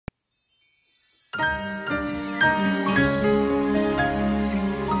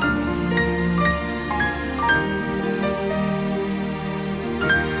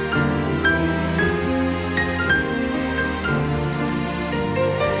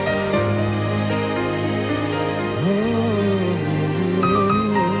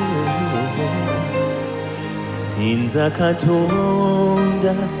Sinza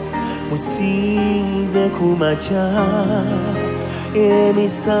Katonda musinze kumacha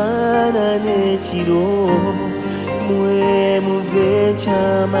emisana n'ekiro mwe muve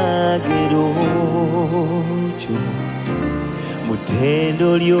ekyamagero kyo mutendo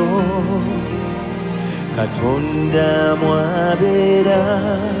lyo Katonda mwabeera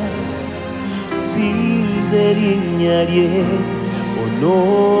sinze linnya lye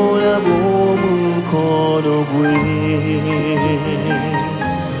onoolaba omukono gwe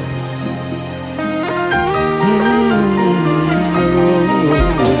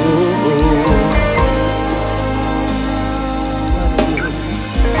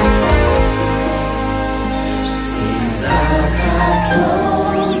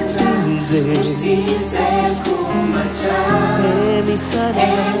Sinze kumacha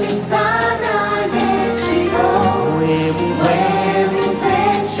emisana n'ekiro mwe muve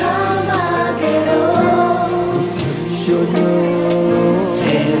ekyamagero mutendo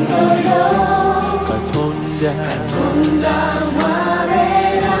lyo Katonda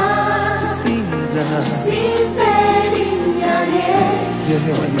mwabeera sinze linnya lye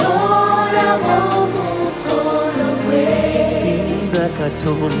onoolaba omukono gwe Sinza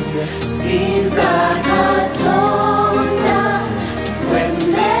Katonda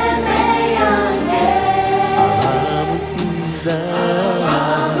w'emmeeme yange abamusinza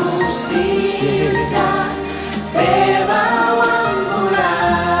bebawangula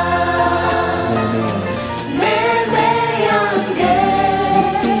mmeeme yange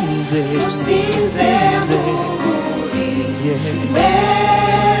musinze buli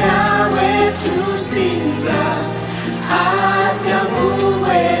mbeera wetusinza Adamu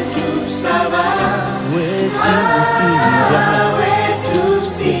wetusaba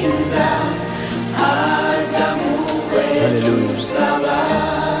wetusinza Adamu wetusaba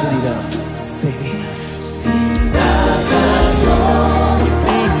Get it up, say Sinza Katonda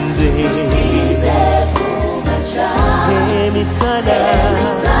musinze kumacha emisana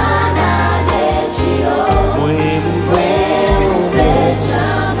n'ekiro mwe muve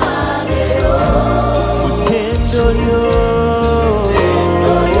ekyamagero mutendo lyo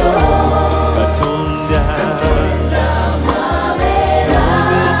Katonda mwabeera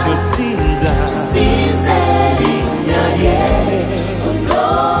ekyo sinza linnya lye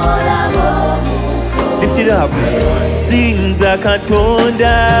onoolaba omukono Lift it up. Sinza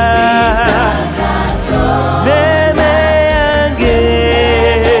Katonda mmeeme yange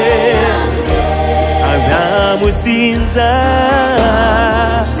abamusinza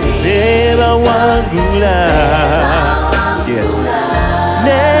bebawangula yes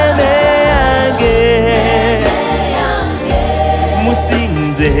mmeeme yange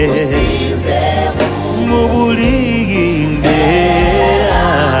musinze mu buli mbeera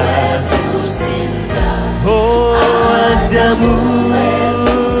oh Adamu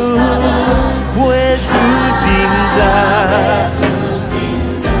wetusinza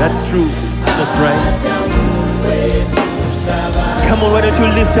That's true, that's right. Come on, why don't you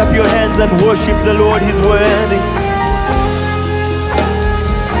lift up your hands and worship the Lord, He's worthy.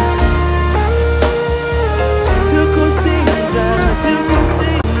 Tukusinza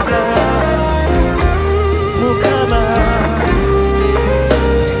Mukama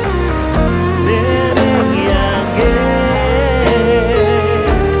mmeeme yange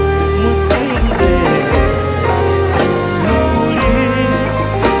musinze muli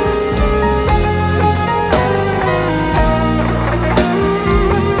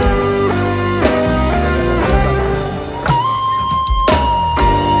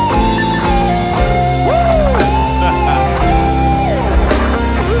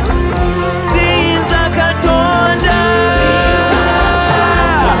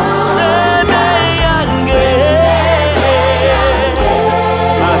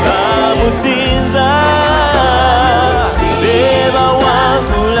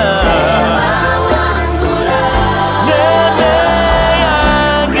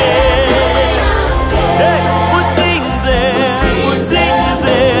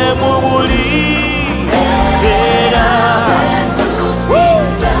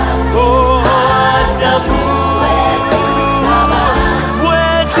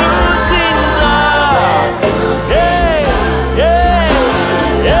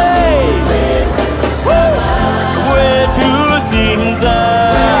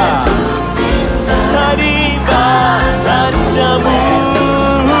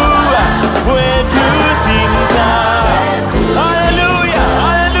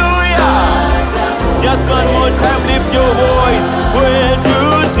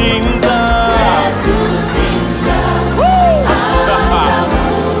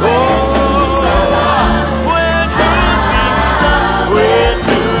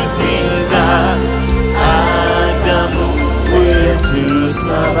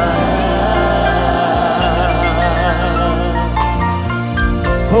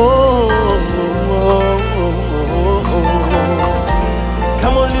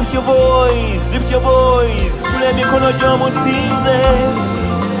musinze.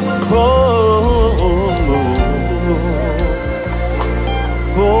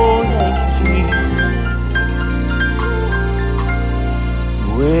 Oh, thank you, Jesus.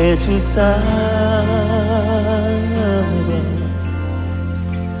 Where to saba,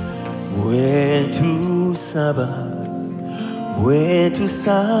 where to saba, where to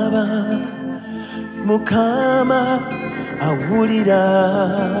saba, Mukama awulira.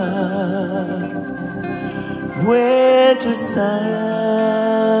 Where to saba,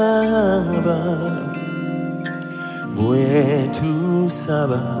 where to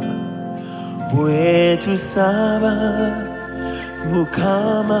saba, where to saba,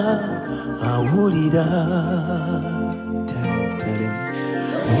 Mukama awulira. Tell him,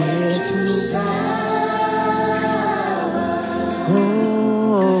 where to saba,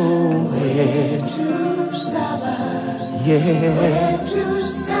 oh, where to saba, yeah, where to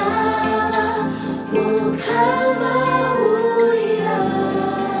saba, Mukama awulira.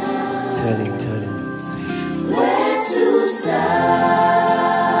 Tell him, say, where to saba,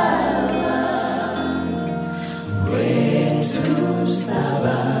 where to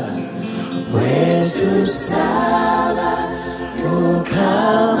saba, where to saba,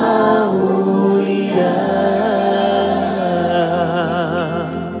 Mukama awulira.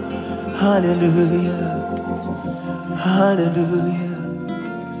 Hallelujah, hallelujah.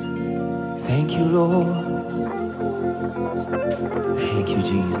 Thank you, Lord. Thank you,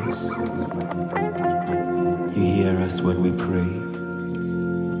 Jesus. You hear us when we pray.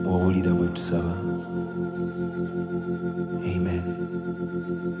 Wawulira bwe tusaba.